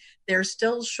they're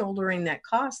still shouldering that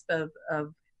cost of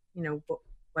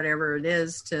whatever it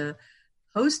is to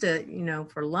host it,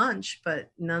 for lunch. But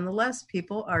nonetheless,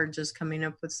 people are just coming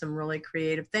up with some really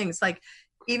creative things. Like,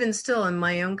 even still, in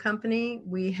my own company,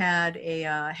 we had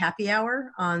a happy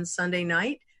hour on Sunday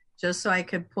night, just so I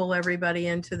could pull everybody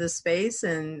into the space.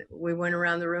 And we went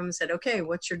around the room and said, okay,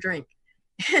 what's your drink?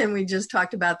 And we just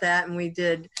talked about that. And we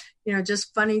did,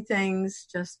 just funny things,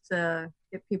 just to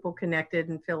get people connected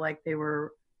and feel like they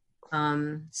were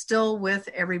still with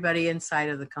everybody inside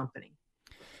of the company.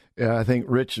 Yeah, I think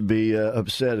Rich would be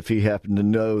upset if he happened to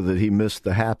know that he missed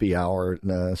the happy hour.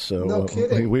 So no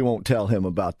kidding. We won't tell him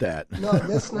about that. No,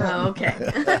 that's not. Oh, okay.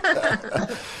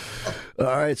 All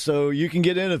right, so you can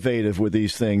get innovative with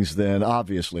these things then,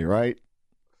 obviously, right?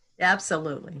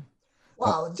 Absolutely.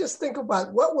 Wow, just think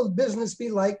about what will business be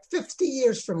like 50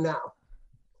 years from now.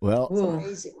 Well, it's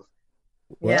amazing.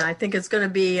 Yeah, I think it's going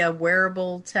to be a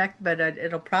wearable tech, but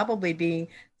it'll probably be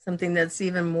something that's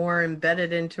even more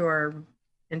embedded into our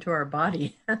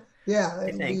body. Yeah,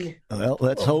 I think. Well,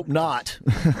 let's hope not,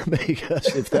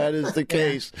 because if that is the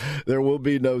case, there will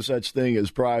be no such thing as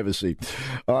privacy.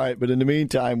 All right, but in the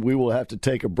meantime, we will have to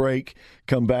take a break,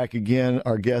 come back again.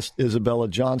 Our guest, Isabella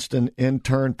Johnston,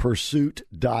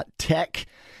 internpursuit.tech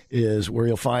is where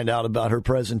you'll find out about her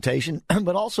presentation.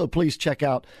 But also, please check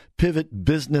out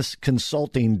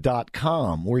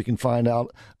pivotbusinessconsulting.com, where you can find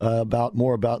out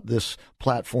more about this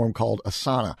platform called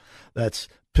Asana. That's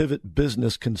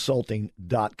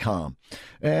pivotbusinessconsulting.com.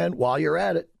 And while you're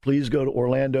at it, please go to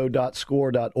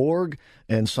orlando.score.org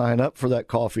and sign up for that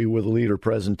Coffee with a Leader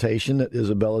presentation that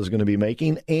Isabella is going to be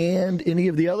making, and any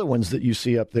of the other ones that you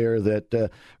see up there that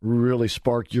really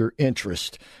spark your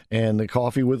interest. And the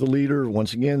Coffee with a Leader,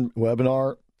 once again,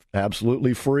 webinar,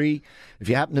 absolutely free. If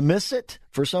you happen to miss it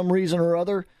for some reason or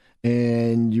other,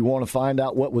 and you want to find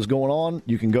out what was going on,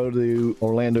 you can go to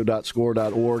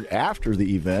orlando.score.org after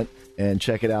the event and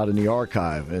check it out in the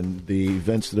archive. And the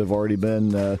events that have already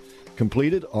been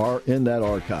completed are in that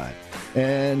archive.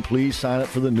 and please sign up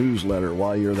for the newsletter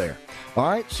while you're there. All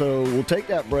right, so we'll take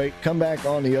that break, come back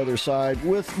on the other side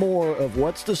with more of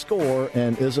What's the Score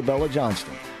and Isabella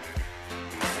Johnston.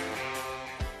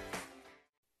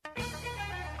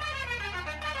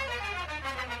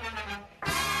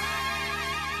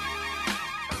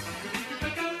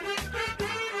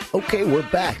 Okay, we're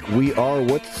back. We are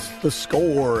What's the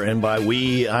Score? And by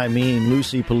we, I mean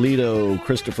Lucy Polito,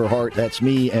 Christopher Hart, that's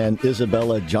me, and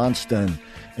Isabella Johnston.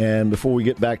 And before we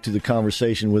get back to the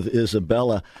conversation with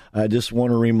Isabella, I just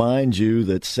want to remind you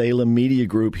that Salem Media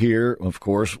Group here, of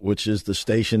course, which is the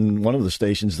station, one of the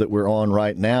stations that we're on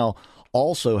right now,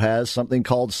 also has something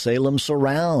called Salem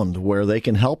Surround, where they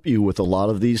can help you with a lot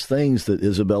of these things that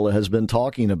Isabella has been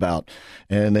talking about.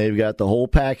 And they've got the whole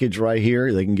package right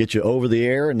here. They can get you over the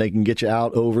air and they can get you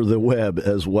out over the web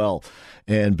as well.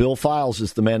 And Bill Files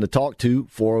is the man to talk to.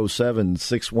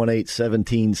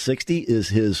 407-618-1760 is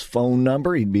his phone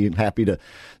number. He'd be happy to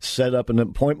set up an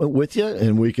appointment with you,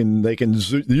 and you can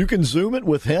Zoom it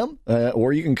with him,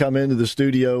 or you can come into the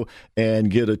studio and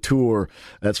get a tour.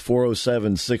 That's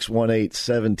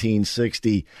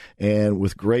 407-618-1760. And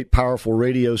with great, powerful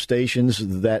radio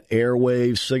stations, that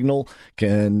airwave signal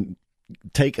can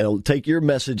take your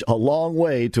message a long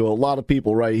way to a lot of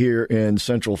people right here in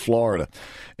Central Florida.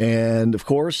 And, of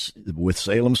course, with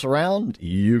Salem Surround,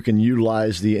 you can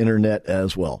utilize the Internet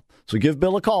as well. So give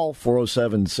Bill a call,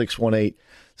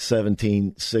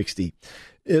 407-618-1760.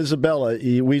 Isabella,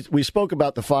 we spoke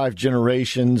about the 5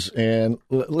 generations, and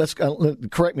let's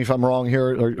correct me if I'm wrong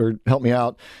here, or help me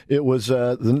out. It was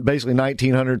basically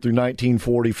 1900 through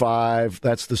 1945.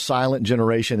 That's the silent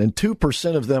generation, and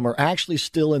 2% of them are actually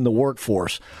still in the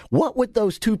workforce. What would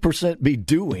those 2% be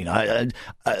doing?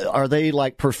 Are they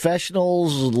like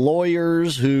professionals,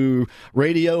 lawyers,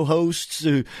 radio hosts,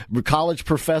 college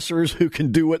professors who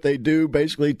can do what they do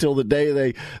basically till the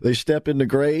day they step in the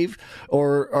grave?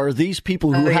 Or are these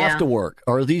people who have to work?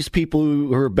 Are these people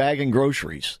who are bagging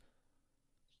groceries?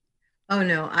 Oh,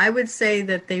 no. I would say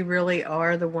that they really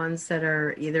are the ones that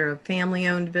are either a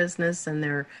family-owned business and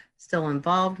they're still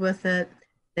involved with it.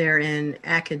 They're in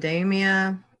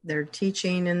academia. They're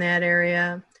teaching in that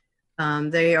area.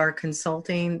 They are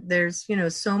consulting. There's,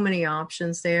 so many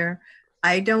options there.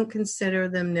 I don't consider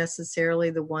them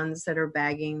necessarily the ones that are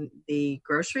bagging the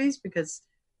groceries, because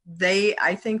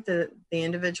I think that the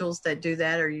individuals that do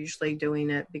that are usually doing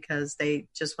it because they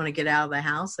just want to get out of the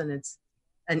house and it's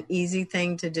an easy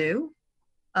thing to do.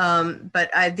 But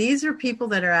these are people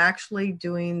that are actually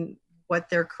doing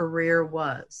what their career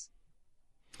was.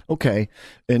 Okay.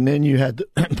 And then you had,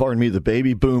 the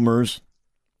baby boomers,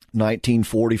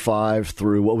 1945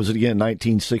 through, what was it again,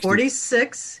 1960?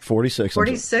 46 to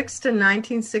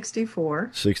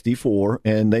 1964. 64.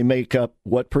 And they make up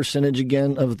what percentage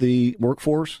again of the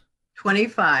workforce?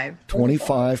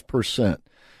 25%.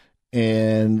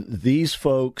 And these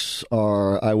folks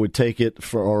are, I would take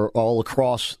it, are all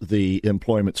across the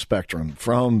employment spectrum,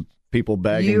 from people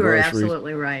bagging groceries. You are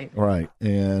absolutely right. Right.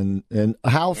 And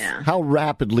how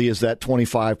rapidly is that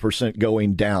 25%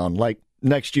 going down? Like,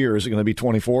 next year, is it going to be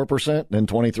 24%, then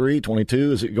 23,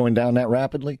 22? Is it going down that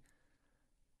rapidly?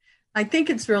 I think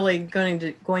it's really going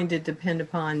to depend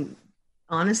upon,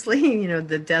 honestly,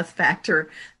 the death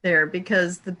factor there,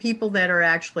 because the people that are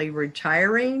actually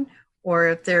retiring, or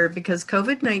if because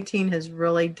COVID-19 has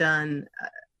really done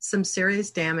some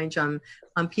serious damage on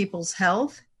people's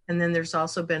health, and then there's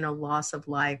also been a loss of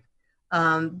life.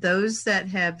 Those that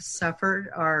have suffered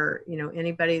are,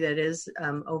 anybody that is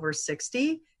over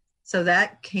 60. So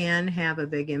that can have a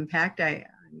big impact. I'm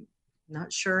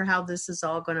not sure how this is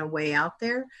all going to weigh out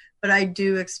there, but I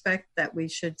do expect that we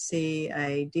should see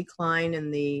a decline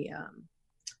in the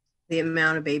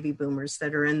amount of baby boomers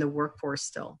that are in the workforce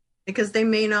still, because they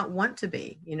may not want to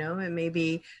be. It may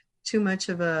be too much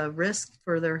of a risk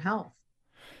for their health.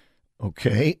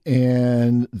 Okay,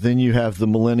 and then you have the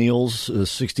millennials,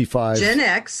 65. Gen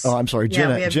X. Oh, I'm sorry,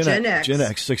 Gen X. Gen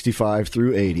X, 65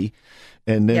 through 80.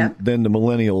 And then the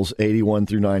millennials, 81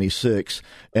 through 96,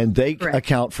 and they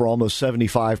account for almost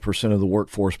 75% of the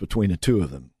workforce between the two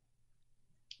of them.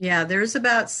 Yeah, there's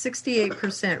about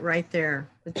 68% right there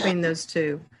between those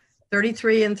two.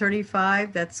 33 and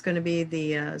 35, that's going to be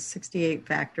the 68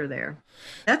 factor there.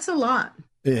 That's a lot.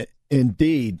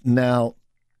 Indeed. Now,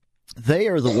 they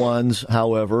are the ones,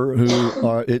 however, who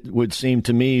are, it would seem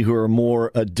to me, who are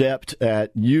more adept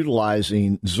at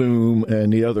utilizing Zoom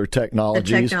and the other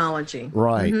technologies. The technology.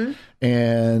 Right. Mm-hmm.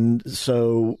 And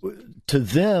so to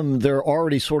them, they're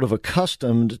already sort of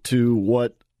accustomed to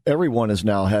what everyone is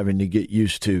now having to get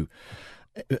used to.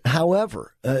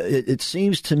 However, it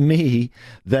seems to me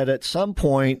that at some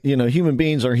point, human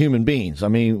beings are human beings. I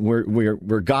mean,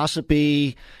 we're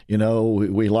gossipy.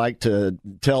 We like to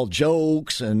tell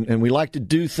jokes and we like to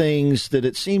do things that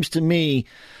it seems to me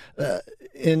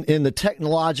in the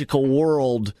technological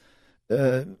world.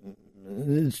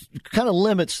 It kind of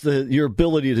limits your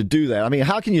ability to do that. I mean,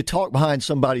 how can you talk behind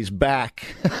somebody's back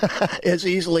as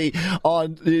easily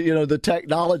on the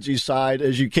technology side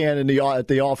as you can at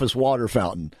the office water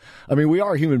fountain? I mean, we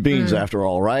are human beings after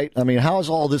all, right? I mean, how is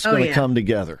all this going to come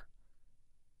together?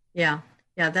 Yeah,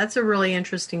 that's a really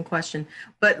interesting question.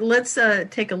 But let's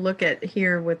take a look at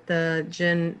here with the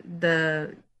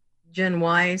Gen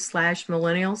Y /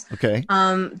 millennials. Okay.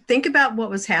 Think about what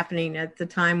was happening at the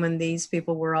time when these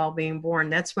people were all being born.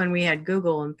 That's when we had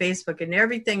Google and Facebook and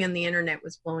everything in the internet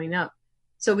was blowing up.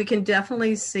 So we can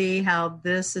definitely see how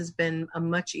this has been a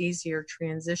much easier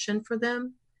transition for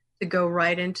them to go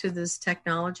right into this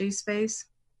technology space.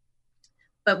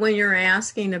 But when you're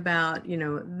asking about,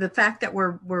 the fact that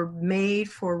we're made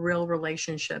for real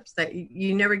relationships, that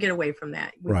you never get away from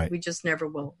that. Right. We just never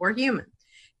will. We're human.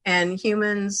 And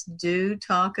humans do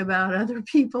talk about other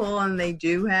people and they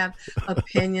do have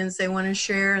opinions they want to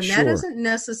share. And that isn't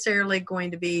necessarily going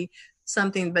to be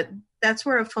something, but that's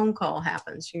where a phone call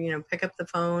happens. You pick up the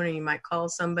phone and you might call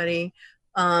somebody.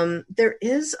 There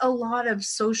is a lot of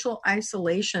social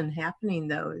isolation happening,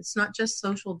 though. It's not just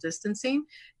social distancing.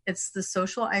 It's the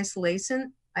social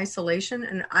isolation.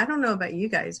 And I don't know about you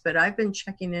guys, but I've been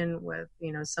checking in with,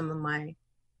 some of my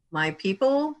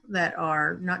people that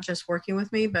are not just working with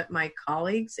me, but my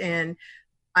colleagues. And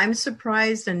I'm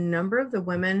surprised a number of the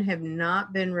women have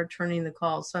not been returning the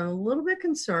calls. So I'm a little bit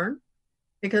concerned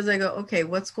because I go, okay,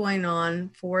 what's going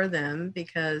on for them?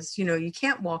 Because, you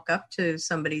can't walk up to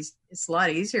somebody's, it's a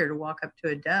lot easier to walk up to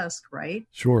a desk, right?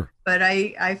 Sure. But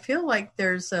I feel like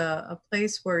there's a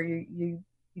place where you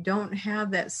don't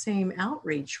have that same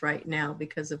outreach right now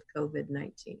because of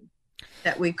COVID-19.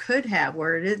 That we could have,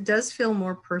 where it does feel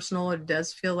more personal. It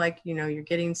does feel like, you're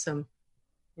getting some,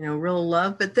 real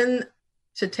love. But then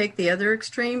to take the other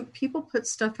extreme, people put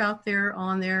stuff out there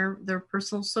on their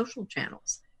personal social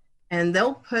channels. And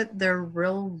they'll put their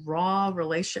real raw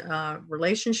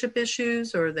relationship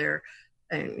issues or their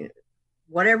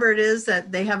whatever it is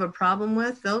that they have a problem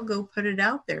with, they'll go put it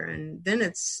out there. And then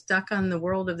it's stuck on the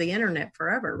world of the internet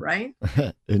forever, right?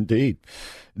 Indeed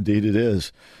it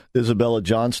is. Isabella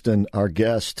Johnston, our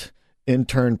guest,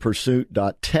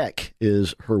 internpursuit.tech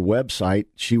is her website.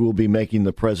 She will be making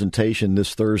the presentation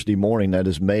this Thursday morning. That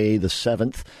is May the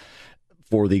 7th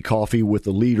for the Coffee with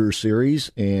the Leader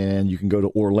series. And you can go to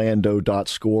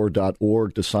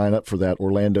orlando.score.org to sign up for that,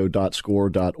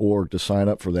 orlando.score.org to sign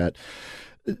up for that.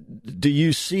 Do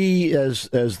you see as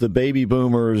the baby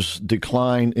boomers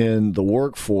decline in the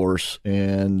workforce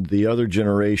and the other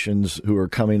generations who are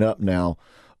coming up now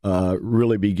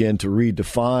really begin to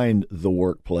redefine the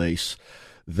workplace,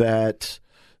 that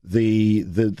the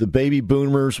baby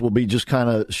boomers will be just kind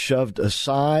of shoved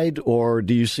aside, or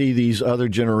do you see these other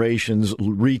generations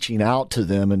reaching out to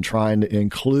them and trying to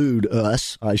include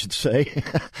us, I should say,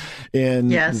 in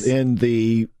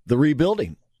the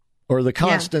rebuilding? Or the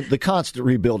constant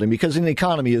rebuilding, because the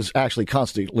economy is actually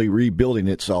constantly rebuilding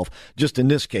itself. Just in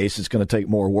this case, it's going to take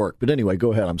more work. But anyway,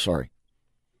 go ahead. I'm sorry.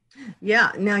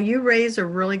 Yeah. Now, you raise a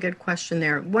really good question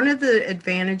there. One of the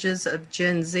advantages of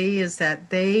Gen Z is that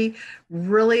they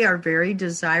really are very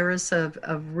desirous of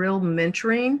real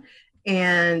mentoring,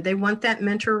 and they want that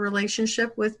mentor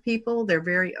relationship with people. They're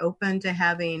very open to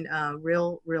having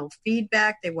real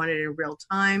feedback. They want it in real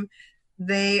time.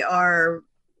 They are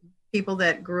people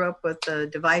that grew up with the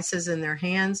devices in their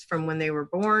hands from when they were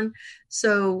born.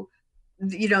 So,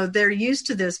 they're used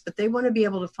to this, but they want to be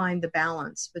able to find the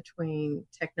balance between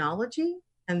technology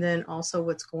and then also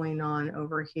what's going on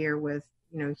over here with,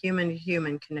 human to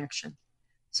human connection.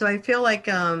 So I feel like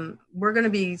we're going to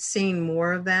be seeing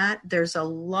more of that. There's a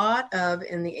lot of,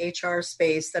 in the HR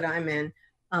space that I'm in,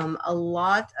 a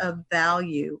lot of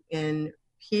value in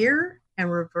peer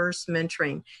and reverse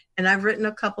mentoring. And I've written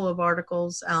a couple of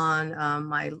articles on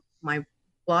my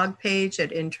blog page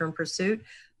at Intern Pursuit.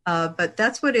 But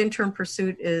that's what Intern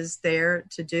Pursuit is there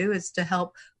to do, is to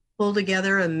help pull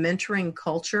together a mentoring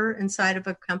culture inside of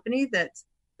a company that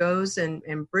goes and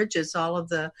bridges all of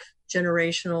the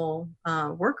generational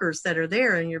workers that are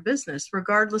there in your business,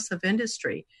 regardless of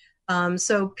industry.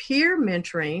 So peer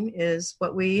mentoring is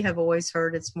what we have always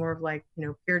heard. It's more of like,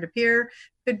 peer-to-peer,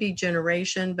 could be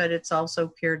generation, but it's also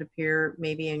peer-to-peer,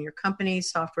 maybe in your company,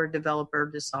 software developer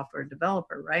to software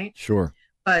developer, right? Sure.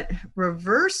 But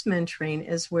reverse mentoring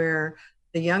is where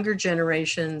the younger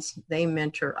generations, they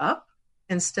mentor up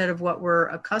instead of what we're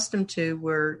accustomed to,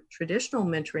 where traditional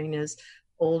mentoring is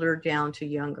older down to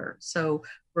younger. So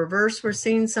reverse, we're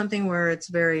seeing something where it's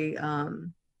very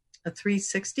a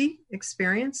 360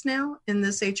 experience now in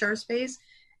this HR space,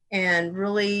 and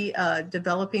really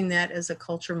developing that as a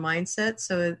culture mindset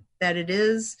so that it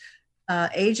is,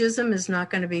 ageism is not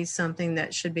going to be something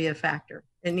that should be a factor.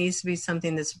 It needs to be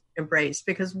something that's embraced,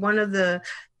 because one of the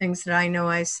things that I know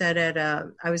I said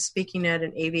I was speaking at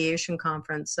an aviation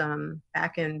conference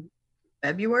back in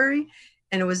February,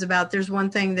 and it was about, there's one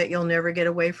thing that you'll never get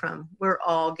away from. We're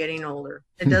all getting older.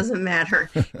 It doesn't matter.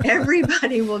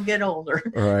 Everybody will get older.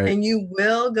 Right. And you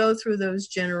will go through those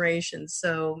generations.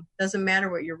 So it doesn't matter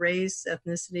what your race,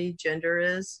 ethnicity, gender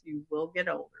is, you will get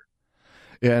older.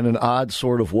 Yeah, in an odd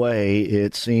sort of way,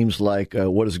 it seems like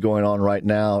what is going on right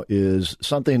now is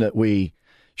something that we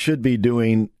should be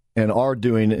doing and are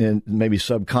doing in maybe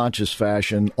subconscious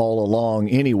fashion all along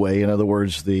anyway. In other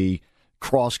words, the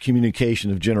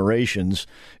cross-communication of generations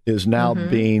is now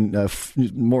being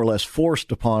more or less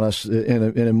forced upon us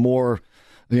in a more,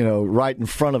 right in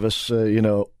front of us,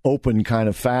 open kind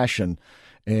of fashion.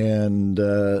 And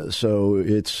so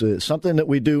it's something that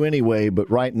we do anyway, but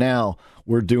right now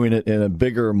we're doing it in a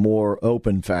bigger, more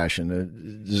open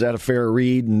fashion. Is that a fair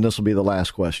read? And this will be the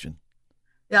last question.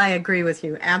 Yeah, I agree with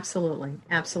you. Absolutely.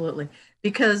 Absolutely.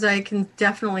 Because I can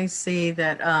definitely see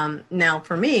that now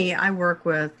for me, I work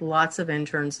with lots of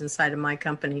interns inside of my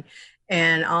company.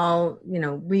 And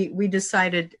we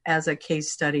decided as a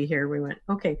case study here, we went,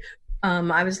 okay,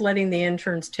 I was letting the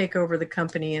interns take over the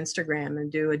company Instagram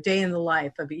and do a day in the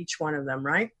life of each one of them,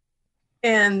 right?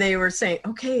 And they were saying,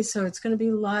 okay, so it's going to be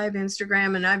live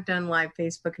Instagram, and I've done live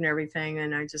Facebook and everything.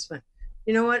 And I just went,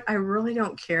 you know what? I really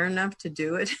don't care enough to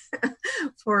do it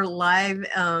for live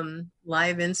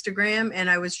Instagram. And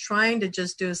I was trying to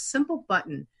just do a simple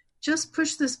button. Just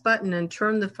push this button and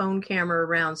turn the phone camera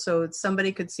around so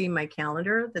somebody could see my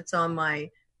calendar that's on my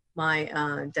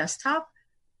desktop.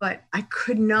 But I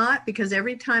could not, because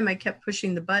every time I kept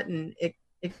pushing the button, it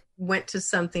went to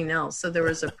something else. So there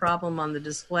was a problem on the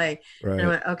display. Right. And I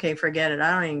went, okay, forget it. I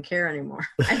don't even care anymore.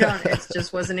 It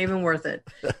just wasn't even worth it.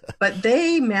 But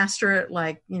they master it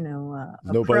like,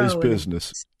 nobody's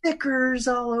business. Stickers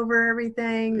all over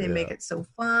everything. They make it so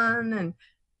fun. And,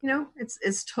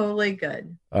 it's totally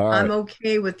good. All right. I'm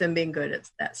okay with them being good at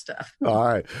that stuff. All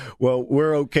right. Well,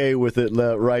 we're okay with it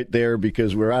right there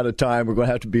because we're out of time. We're going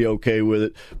to have to be okay with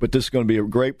it. But this is going to be a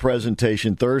great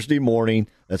presentation Thursday morning.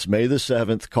 That's May the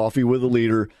 7th, Coffee with a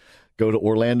Leader. Go to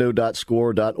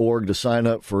orlando.score.org to sign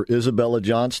up for Isabella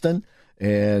Johnston.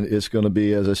 And it's going to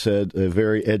be, as I said, a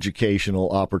very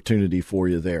educational opportunity for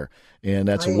you there. And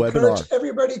that's a webinar. I encourage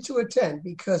everybody to attend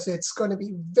because it's going to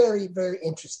be very, very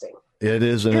interesting. It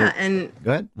is. And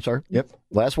go ahead. I'm sorry. Yep.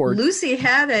 Last word. Lucy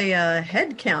had a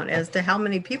head count as to how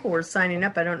many people were signing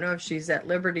up. I don't know if she's at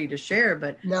liberty to share,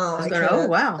 but no, I cannot, oh,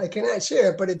 wow. I cannot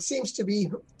share, but it seems to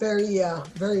be very,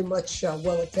 very much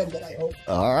well attended, I hope.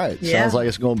 All right. Yeah. Sounds like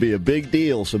it's going to be a big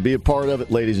deal. So be a part of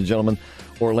it, ladies and gentlemen.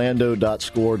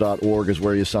 Orlando.score.org is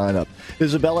where you sign up.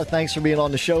 Isabella, thanks for being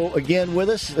on the show again with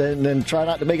us, and then try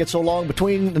not to make it so long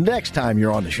between the next time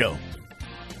you're on the show.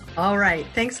 All right.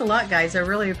 Thanks a lot, guys. I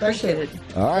really appreciate it.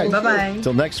 All right. Bye-bye.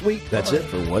 Until next week, that's it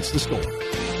for What's the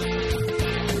Score?